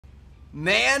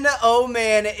Man, oh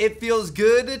man, it feels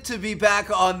good to be back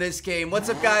on this game. What's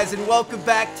up, guys, and welcome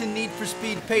back to Need for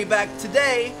Speed Payback.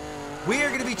 Today, we are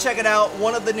going to be checking out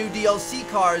one of the new DLC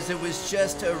cars that was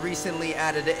just recently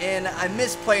added in. I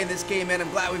miss playing this game, and I'm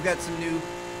glad we've got some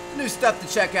new stuff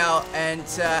to check out. And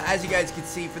as you guys can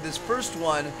see, for this first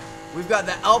one, we've got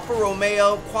the Alfa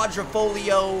Romeo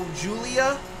Quadrifoglio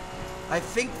Giulia. I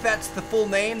think that's the full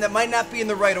name. That might not be in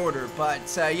the right order, but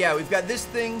yeah, we've got this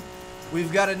thing.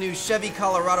 We've got a new Chevy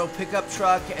Colorado pickup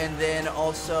truck, and then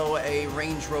also a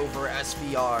Range Rover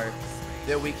SVR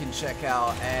that we can check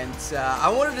out. And I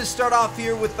wanted to start off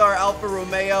here with our Alfa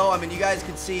Romeo. I mean, you guys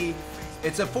can see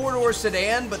it's a four-door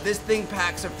sedan, but this thing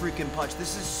packs a freaking punch.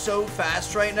 This is so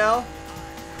fast right now.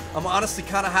 I'm honestly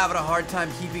kind of having a hard time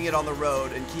keeping it on the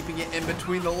road and keeping it in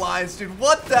between the lines. Dude,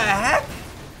 what the heck?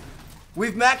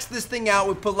 We've maxed this thing out.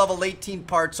 We put level 18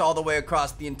 parts all the way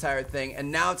across the entire thing, and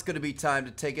now it's going to be time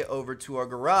to take it over to our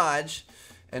garage,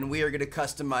 and we are going to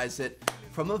customize it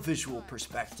from a visual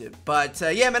perspective. But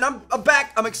yeah, man, I'm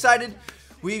back. I'm excited.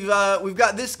 We've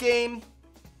got this game.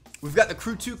 We've got the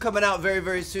Crew 2 coming out very,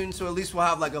 very soon, so at least we'll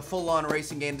have like a full-on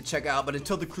racing game to check out. But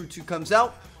until the Crew 2 comes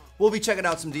out, we'll be checking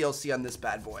out some DLC on this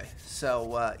bad boy.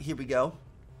 So here we go.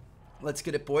 Let's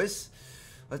get it, boys.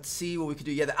 Let's see what we can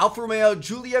do. Yeah, the Alfa Romeo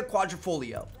Giulia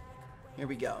Quadrifoglio. Here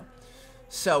we go.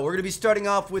 So we're gonna be starting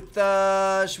off with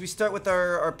should we start with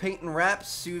our paint and wraps?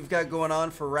 See what we've got going on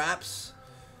for wraps.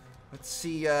 Let's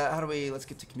see, let's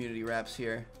get to community wraps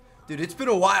here. Dude, it's been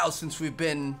a while since we've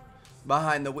been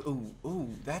behind the ooh,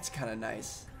 that's kind of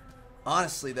nice.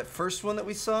 Honestly, that first one that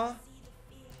we saw,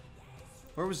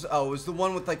 where was, oh, it was the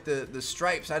one with like the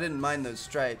stripes. I didn't mind those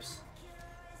stripes.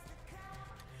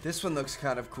 This one looks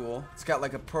kind of cool. It's got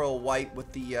like a pearl white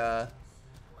with the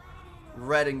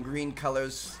red and green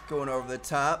colors going over the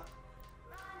top.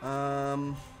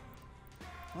 What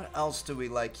else do we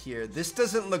like here? This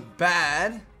doesn't look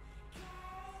bad.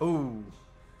 Ooh,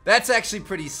 that's actually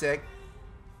pretty sick.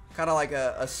 Kind of like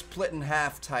a split in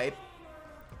half type.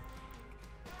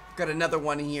 Got another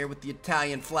one here with the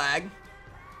Italian flag.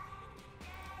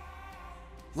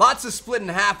 Lots of split in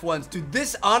half ones. Dude,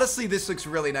 this, honestly, this looks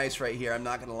really nice right here. I'm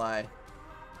not gonna lie.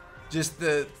 Just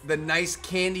the nice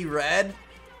candy red.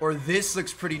 Or this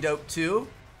looks pretty dope too.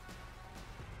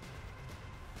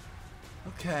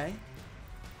 Okay.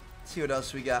 Let's see what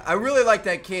else we got. I really like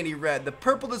that candy red. The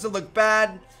purple doesn't look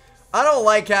bad. I don't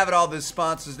like having all the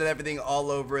sponsors and everything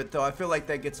all over it though. I feel like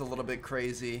that gets a little bit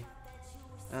crazy.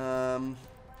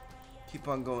 Keep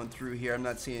on going through here. I'm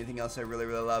not seeing anything else I really,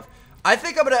 really love. I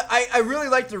think I'm gonna, I really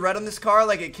like the red on this car.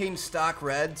 Like, it came stock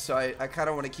red, so I kind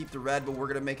of want to keep the red, but we're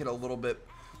gonna make it a little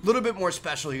bit more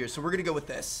special here. So we're gonna go with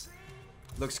this.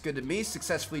 Looks good to me.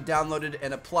 Successfully downloaded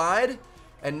and applied,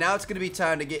 and now it's gonna be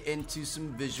time to get into some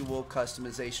visual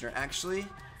customization. Or actually,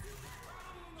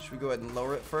 should we go ahead and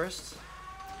lower it first?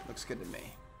 Looks good to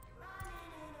me.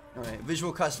 All right,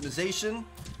 visual customization.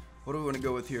 What do we want to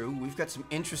go with here? Ooh, we've got some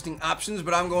interesting options,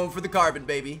 but I'm going for the carbon,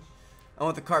 baby. I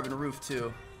want the carbon roof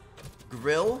too.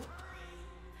 Grill.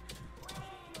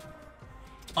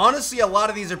 Honestly, a lot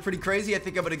of these are pretty crazy. I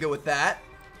think I'm gonna go with that.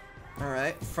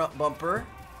 Alright, front bumper.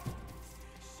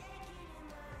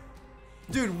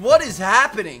 Dude, what is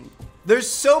happening? There's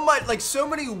so much, like, so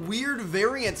many weird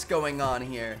variants going on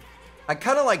here. I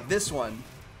kind of like this one.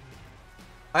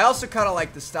 I also kind of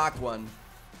like the stock one.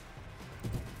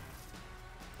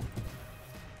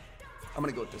 I'm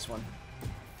gonna go with this one,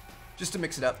 just to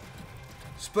mix it up.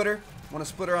 Splitter. Want a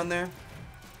splitter on there?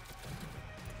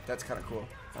 That's kind of cool.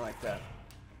 I like that.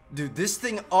 Dude, this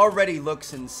thing already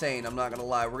looks insane. I'm not gonna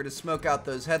lie. We're gonna smoke out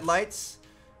those headlights,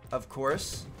 of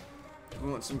course.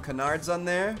 We want some canards on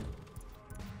there.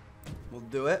 We'll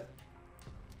do it.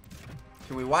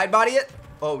 Can we wide body it?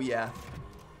 Oh yeah.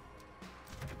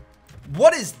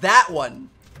 What is that one?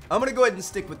 I'm gonna go ahead and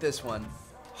stick with this one.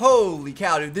 Holy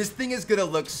cow, dude. This thing is gonna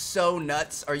look so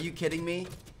nuts. Are you kidding me?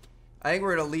 I think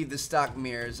we're gonna leave the stock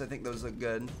mirrors. I think those look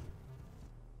good.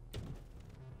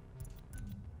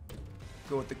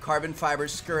 Go with the carbon fiber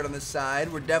skirt on the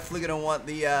side. We're definitely gonna want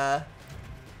the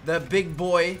big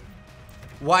boy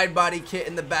wide body kit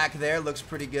in the back there. Looks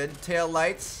pretty good. Tail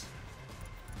lights.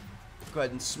 Go ahead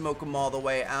and smoke them all the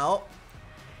way out.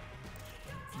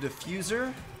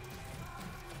 Diffuser.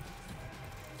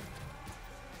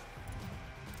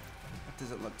 That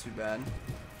doesn't look too bad.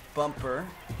 Bumper.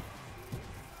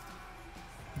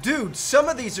 Dude, some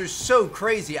of these are so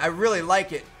crazy. I really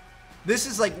like it. This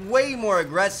is like way more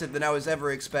aggressive than I was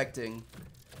ever expecting.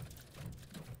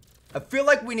 I feel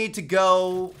like we need to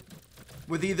go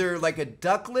with either like a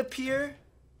duck lip here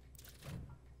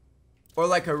or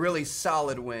like a really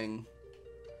solid wing.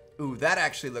 Ooh, that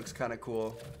actually looks kind of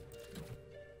cool.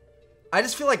 I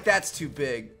just feel like that's too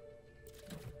big.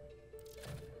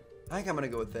 I think I'm gonna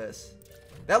go with this.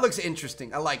 That looks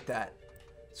interesting. I like that.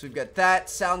 So we've got that.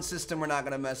 Sound system we're not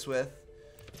gonna mess with.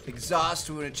 Exhaust,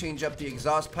 we want to change up the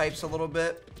exhaust pipes a little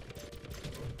bit.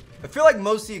 I feel like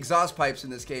most of the exhaust pipes in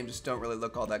this game just don't really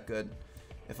look all that good,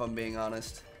 if I'm being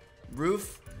honest.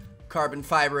 Roof, carbon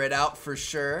fiber it out for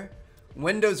sure.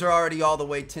 Windows are already all the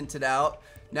way tinted out.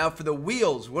 Now for the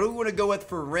wheels, what do we want to go with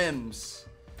for rims?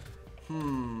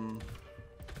 Can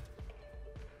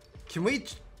we,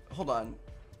 hold on.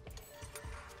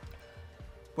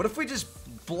 What if we just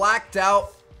blacked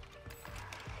out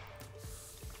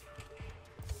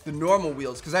the normal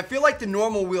wheels? Because I feel like the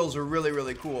normal wheels are really,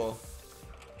 really cool.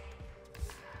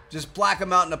 Just black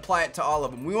them out and apply it to all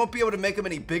of them. We won't be able to make them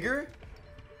any bigger.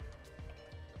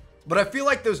 But I feel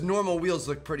like those normal wheels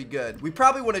look pretty good. We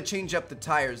probably want to change up the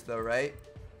tires though, right?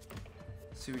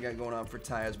 Let's see what we got going on for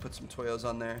tires. Put some Toyos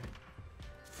on there.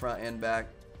 Front and back.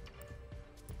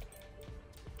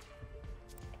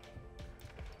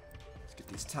 Let's get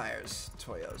these tires.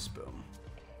 Toyos, boom.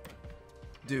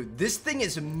 Dude, this thing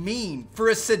is mean for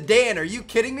a sedan. Are you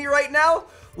kidding me right now?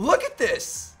 Look at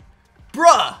this.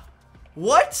 Bruh.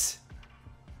 What?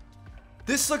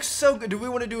 This looks so good. Do we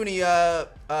want to do any, how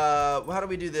do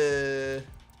we do the,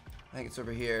 I think it's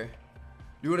over here. Do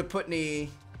you want to put any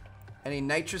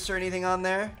nitrous or anything on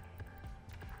there?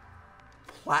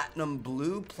 Platinum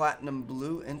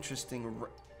blue, interesting.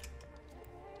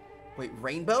 Wait,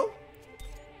 rainbow?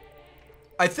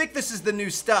 I think this is the new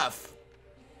stuff.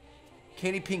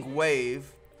 Candy pink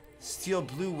wave, steel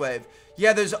blue wave.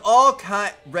 Yeah, there's all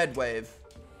kind, red wave.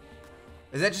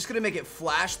 Is that just gonna make it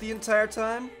flash the entire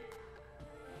time?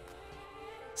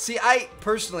 See,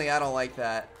 personally, I don't like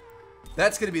that.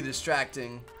 That's gonna be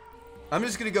distracting. I'm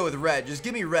just gonna go with red. Just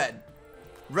give me red.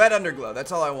 Red underglow,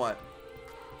 that's all I want.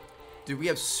 Dude, we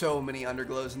have so many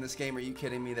underglows in this game. Are you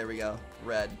kidding me? There we go.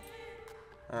 Red.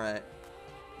 Alright.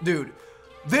 Dude,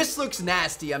 this looks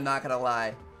nasty, I'm not gonna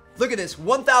lie. Look at this.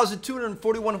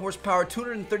 1,241 horsepower,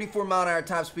 234 mile an hour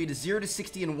top speed, 0 to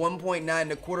 60 in 1.9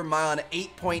 and a quarter mile and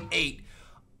 8.8.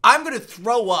 I'm gonna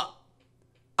throw up.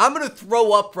 I'm gonna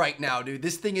throw up right now, dude.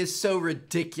 This thing is so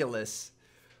ridiculous.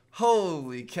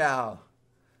 Holy cow.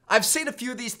 I've seen a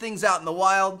few of these things out in the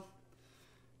wild.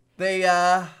 They,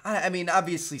 I mean,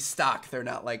 obviously stock, they're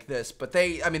not like this, but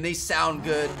they sound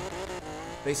good.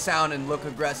 They sound and look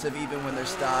aggressive even when they're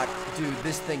stock. Dude,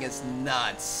 this thing is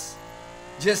nuts.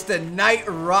 Just a night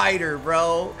rider,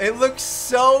 bro. It looks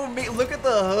so mean. Look at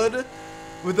the hood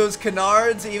with those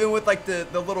canards, even with like the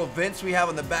little vents we have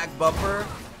on the back bumper.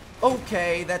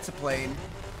 Okay, that's a plane.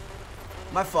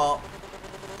 My fault.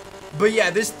 But yeah,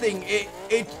 this thing,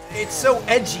 it's so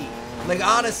edgy. Like,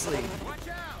 honestly.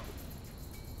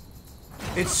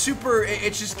 It's super,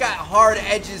 it's just got hard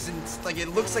edges and like it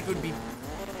looks like it would be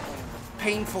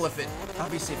painful if it,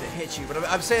 obviously if it hits you. But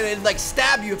I'm saying it'd like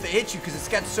stab you if it hits you because it's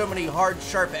got so many hard,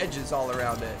 sharp edges all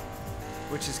around it.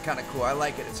 Which is kind of cool. I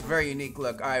like it. It's a very unique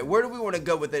look. All right, where do we want to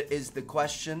go with it is the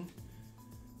question.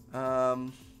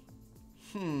 Abandoned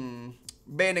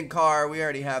car. We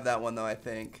already have that one though, I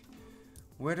think.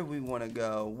 Where do we want to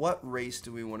go? What race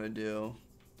do we want to do?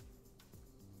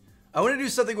 I want to do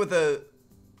something with a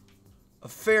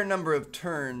fair number of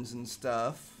turns and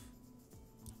stuff.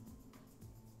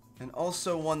 And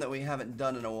also one that we haven't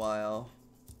done in a while.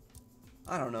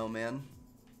 I don't know, man.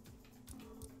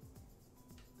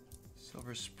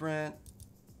 Silver Sprint.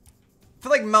 I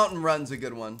feel like Mountain Run's a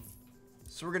good one.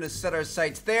 So we're going to set our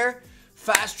sights there.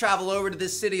 Fast travel over to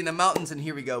this city in the mountains, and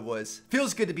here we go, boys.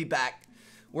 Feels good to be back.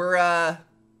 We're, I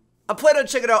plan on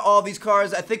checking out all these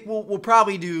cars. I think we'll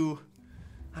probably do,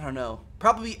 I don't know,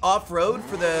 probably off-road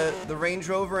for the Range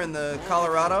Rover and the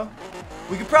Colorado.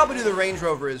 We could probably do the Range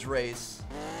Rover as race.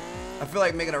 I feel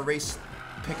like making a race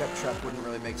pickup truck wouldn't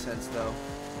really make sense, though.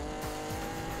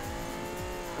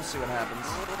 We'll see what happens.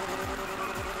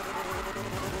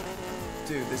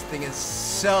 Dude, this thing is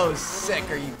so sick.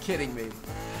 Are you kidding me?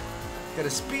 Got a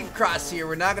speed cross here.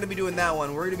 We're not going to be doing that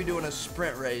one. We're going to be doing a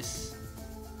sprint race.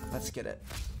 Let's get it.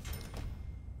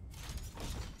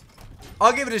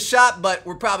 I'll give it a shot, but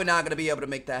we're probably not going to be able to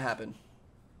make that happen.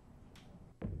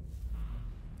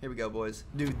 Here we go, boys.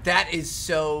 Dude, that is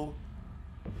so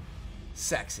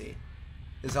sexy,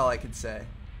 is all I can say.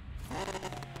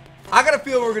 I got a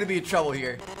feeling we're going to be in trouble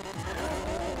here.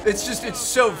 It's just, it's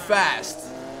so fast.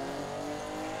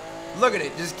 Look at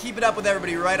it. Just keep it up with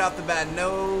everybody right off the bat.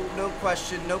 No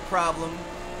question, no problem.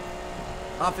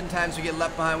 Oftentimes we get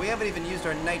left behind. We haven't even used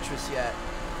our nitrous yet.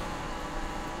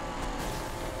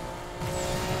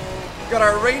 Got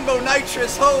our rainbow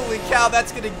nitrous. Holy cow,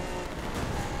 that's going to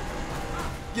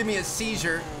give me a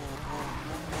seizure.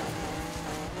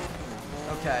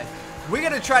 Okay. We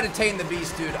gotta try to tame the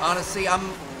beast, dude. Honestly, I'm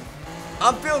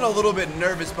feeling a little bit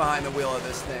nervous behind the wheel of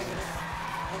this thing.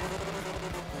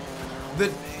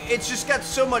 It's just got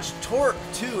so much torque,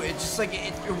 too. It's just like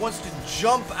it wants to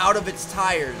jump out of its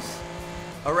tires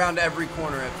around every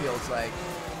corner, it feels like.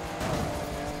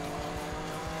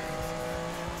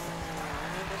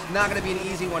 It's not gonna be an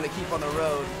easy one to keep on the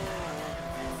road.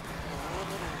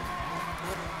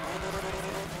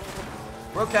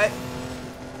 We're okay.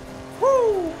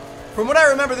 Woo! From what I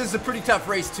remember, this is a pretty tough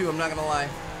race, too. I'm not gonna lie.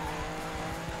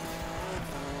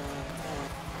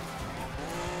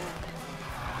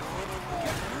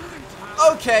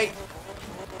 Okay.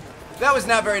 That was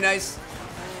not very nice.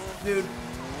 Dude.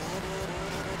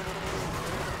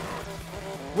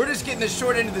 We're just getting the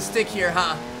short end of the stick here,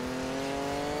 huh?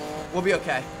 We'll be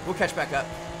okay. We'll catch back up.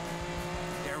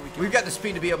 We've got the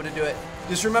speed to be able to do it.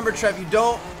 Just remember, Trev, you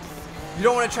don't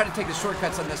want to try to take the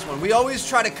shortcuts on this one. We always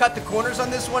try to cut the corners on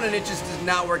this one, and it just does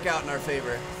not work out in our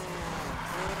favor.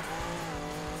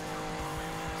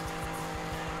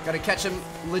 Got to catch him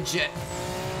legit.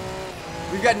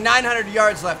 We've got 900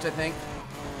 yards left, I think.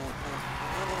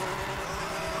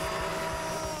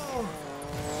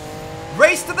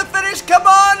 Race to the finish, come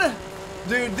on!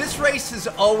 Dude, this race has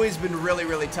always been really,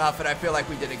 really tough, and I feel like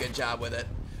we did a good job with it.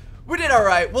 We did all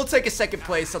right. We'll take a second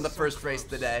place on the first race of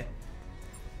the day.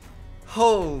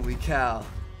 Holy cow.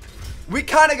 We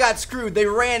kind of got screwed. They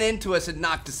ran into us and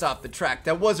knocked us off the track.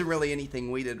 That wasn't really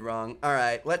anything we did wrong. All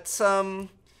right, let's,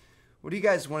 what do you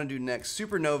guys want to do next?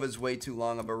 Supernova's way too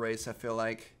long of a race, I feel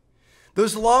like.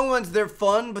 Those long ones, they're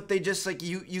fun, but they just, like,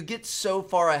 you get so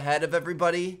far ahead of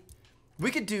everybody.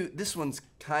 We could do, this one's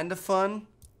kind of fun,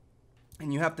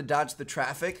 and you have to dodge the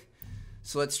traffic.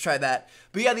 So let's try that.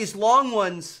 But yeah, these long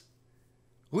ones,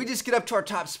 we just get up to our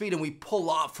top speed and we pull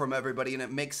off from everybody, and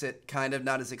it makes it kind of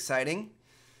not as exciting.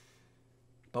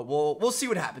 But we'll see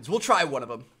what happens. We'll try one of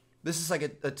them. This is like a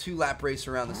 2-lap race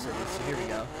around the city, so here we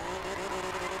go.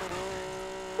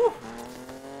 Whew.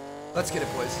 Let's get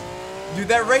it, boys. Dude,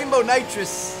 that rainbow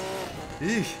nitrous.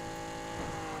 Eesh.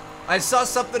 I saw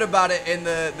something about it in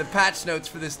the patch notes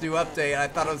for this new update, and I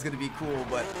thought it was gonna be cool,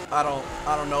 but I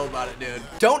don't know about it, dude.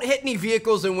 Don't hit any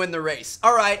vehicles and win the race.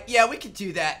 All right, yeah, we can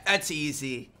do that. That's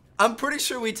easy. I'm pretty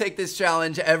sure we take this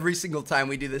challenge every single time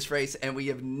we do this race, and we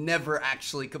have never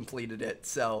actually completed it.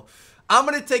 So I'm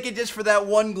gonna take it just for that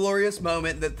one glorious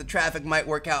moment that the traffic might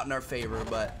work out in our favor,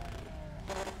 but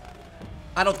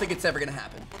I don't think it's ever gonna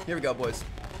happen. Here we go, boys.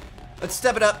 Let's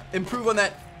step it up, improve on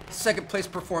that second place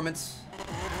performance.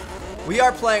 We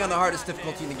are playing on the hardest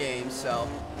difficulty in the game, so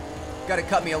gotta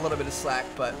cut me a little bit of slack,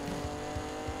 but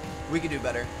we can do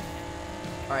better.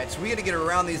 All right, so we gotta get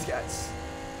around these guys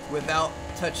without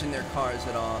touching their cars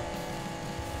at all.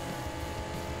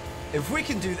 If we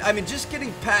can do, I mean, just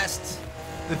getting past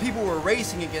the people we're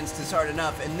racing against is hard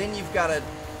enough, and then you've gotta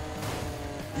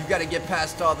get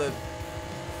past all the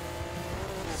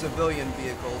civilian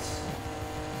vehicles.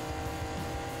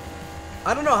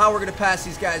 I don't know how we're gonna pass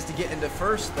these guys to get into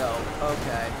first, though.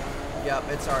 Okay. Yep,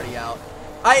 it's already out.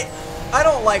 I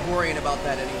don't like worrying about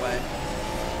that anyway,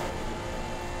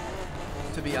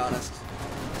 to be honest.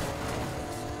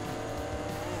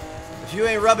 If you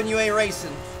ain't rubbing, you ain't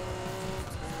racing.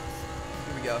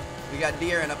 Here we go. We got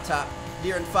Deeren up top.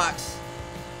 Deeren Fox.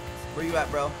 Where you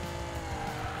at, bro?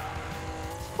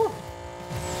 Whew.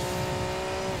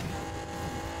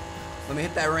 Let me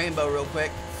hit that rainbow real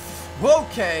quick.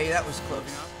 Okay, that was close.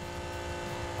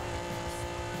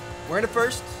 We're into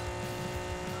first.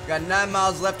 Got 9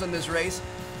 miles left on this race.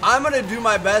 I'm gonna do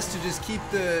my best to just keep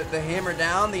the hammer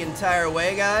down the entire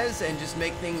way, guys, and just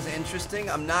make things interesting.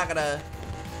 I'm not gonna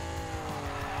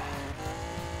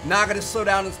slow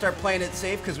down and start playing it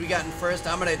safe because we got in first.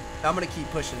 I'm gonna keep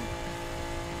pushing.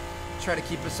 Try to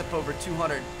keep us up over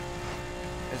 200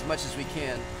 as much as we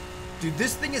can. Dude,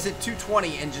 this thing is at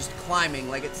 220 and just climbing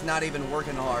like it's not even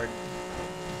working hard.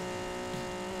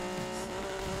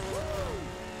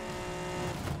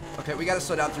 Okay, we gotta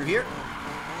slow down through here.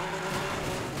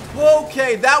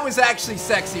 Okay, that was actually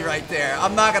sexy right there.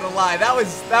 I'm not gonna lie, that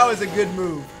was a good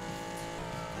move.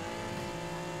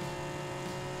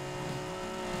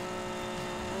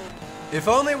 If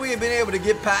only we had been able to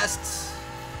get past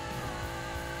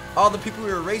all the people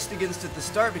we were raced against at the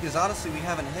start, because honestly, we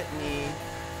haven't hit any.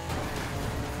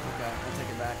 Okay, I'll take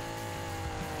it back.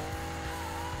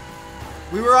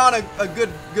 We were on a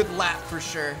good lap for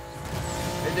sure.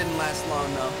 It didn't last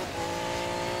long though.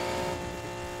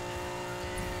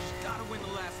 Gotta win the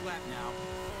last lap now.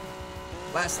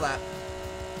 Last lap.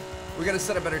 We're gonna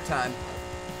set a better time.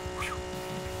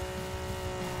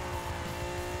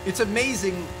 It's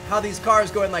amazing how these cars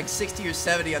go in like 60 or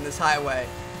 70 on this highway.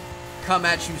 come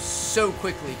at you so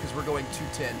quickly because we're going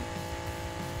 210.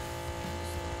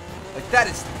 Like, that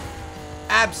is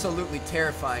absolutely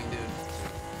terrifying, dude.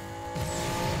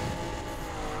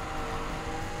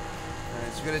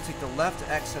 Alright, so we're gonna take the left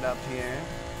exit up here.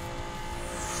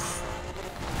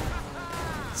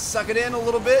 Suck it in a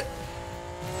little bit.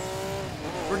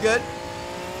 We're good.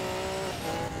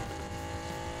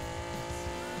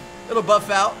 It'll buff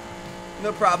out.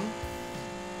 No problem.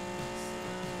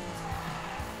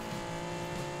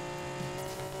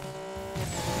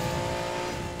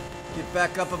 Get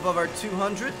back up above our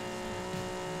 200.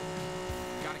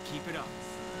 Gotta keep it up.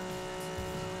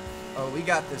 Oh, we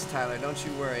got this, Tyler. Don't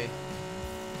you worry.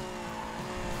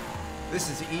 This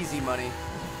is easy money.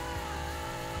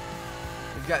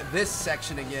 We've got this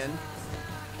section again.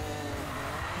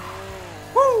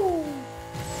 Woo!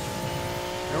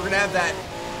 And we're gonna have that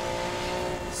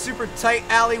super tight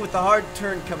alley with the hard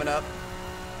turn coming up.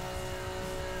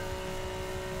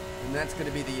 And that's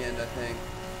gonna be the end, I think.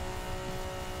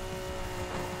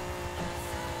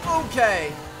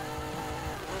 Okay.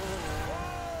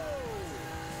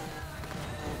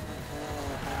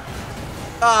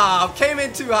 Oh, came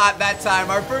in too hot that time.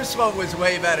 Our first one was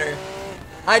way better.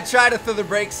 I tried to throw the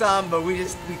brakes on, but we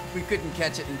couldn't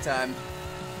catch it in time.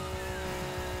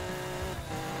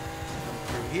 Come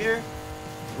through here.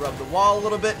 Rub the wall a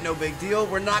little bit, no big deal.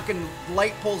 We're knocking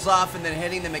light poles off and then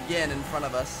hitting them again in front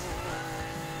of us.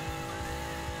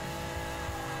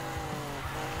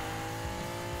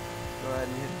 Go ahead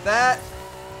and hit that.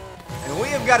 And we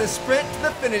have got a sprint to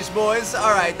the finish, boys.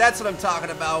 All right, that's what I'm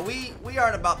talking about. We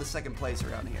aren't about the second place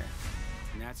around here.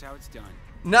 And that's how it's done.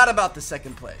 Not about the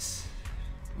second place.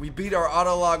 We beat our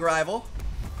autolog rival.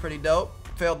 Pretty dope.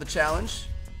 Failed the challenge.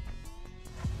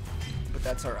 But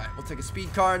that's all right. We'll take a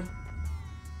speed card.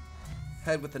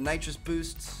 Head with the nitrous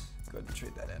boost. Go ahead and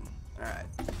trade that in. All right.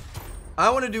 I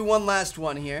want to do one last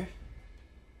one here.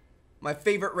 My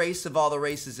favorite race of all the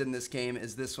races in this game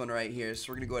is this one right here.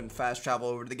 So we're going to go ahead and fast travel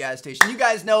over to the gas station. You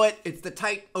guys know it. It's the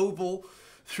tight oval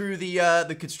through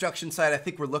the construction site. I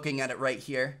think we're looking at it right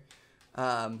here.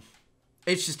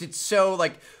 It's so,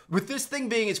 like, with this thing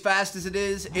being as fast as it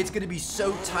is, it's going to be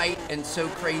so tight and so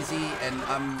crazy, and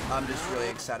I'm just really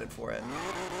excited for it.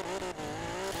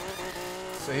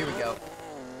 So here we go.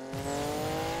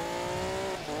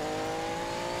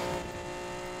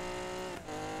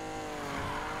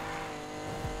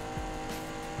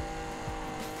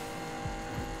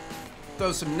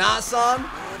 Throw some NOS on.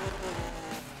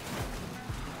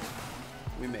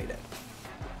 We made it.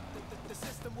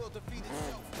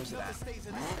 Where's it at?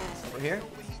 Over here?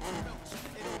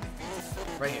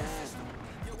 Right here.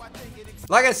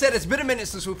 Like I said, it's been a minute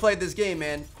since we played this game,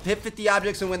 man. Hit 50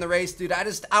 objects and win the race. Dude,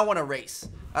 I want to race.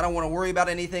 I don't want to worry about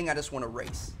anything. I just want to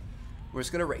race. We're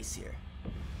just going to race here.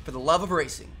 For the love of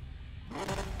racing.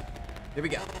 Here we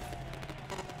go.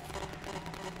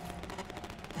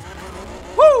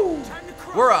 Woo!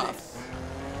 We're off.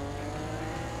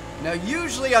 Now,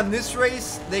 usually on this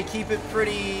race, they keep it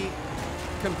pretty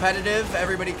competitive.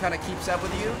 Everybody kind of keeps up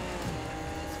with you.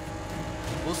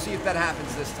 We'll see if that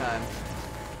happens this time.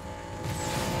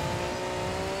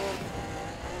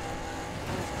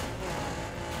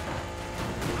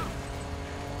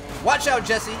 Watch out,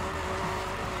 Jesse.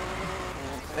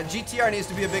 That GTR needs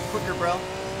to be a bit quicker, bro.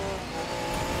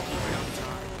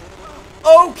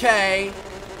 Okay.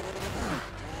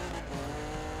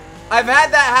 I've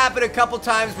had that happen a couple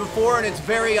times before, and it's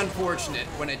very unfortunate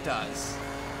when it does.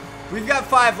 We've got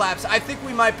 5 laps. I think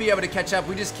we might be able to catch up.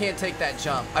 We just can't take that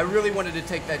jump. I really wanted to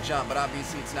take that jump, but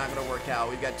obviously it's not going to work out.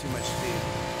 We've got too much speed.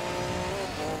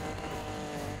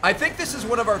 I think this is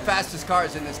one of our fastest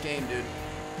cars in this game, dude.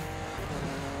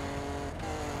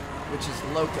 Which is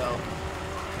loco.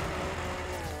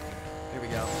 Here we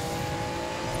go.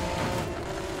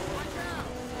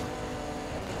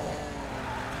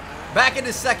 Back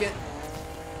into second.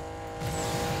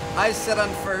 I set on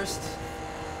first.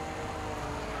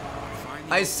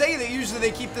 I say that usually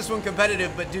they keep this one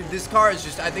competitive, but dude, this car is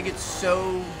just, I think it's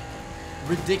so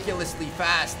ridiculously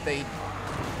fast. They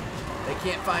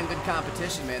can't find good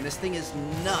competition, man. This thing is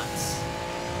nuts.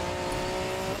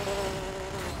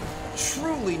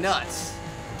 Truly nuts.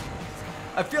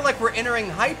 I feel like we're entering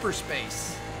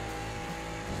hyperspace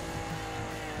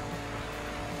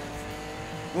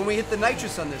when we hit the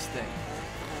nitrous on this thing.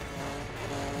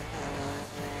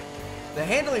 The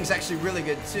handling's actually really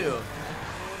good too.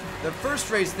 The first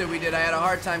race that we did, I had a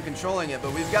hard time controlling it,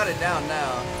 but we've got it down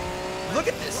now. Look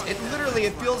at this. It literally,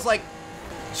 it feels like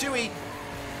Chewie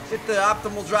hit the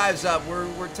optimal drives up.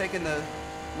 We're taking the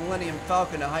Millennium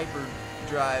Falcon to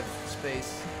hyperdrive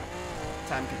space.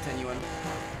 Time continuing.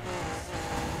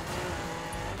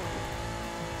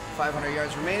 500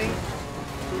 yards remaining.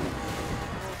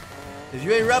 If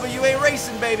you ain't rubbing, you ain't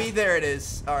racing, baby. There it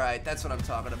is. All right, that's what I'm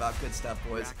talking about. Good stuff,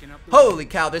 boys. Holy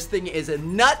cow, this thing is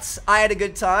nuts. I had a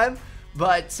good time.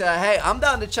 But, hey, I'm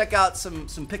down to check out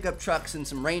some pickup trucks and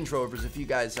some Range Rovers if you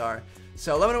guys are.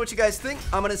 So let me know what you guys think.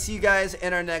 I'm going to see you guys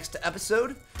in our next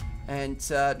episode. And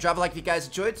drop a like if you guys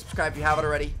enjoyed. Subscribe if you haven't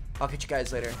already. I'll catch you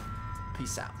guys later.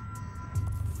 Peace out.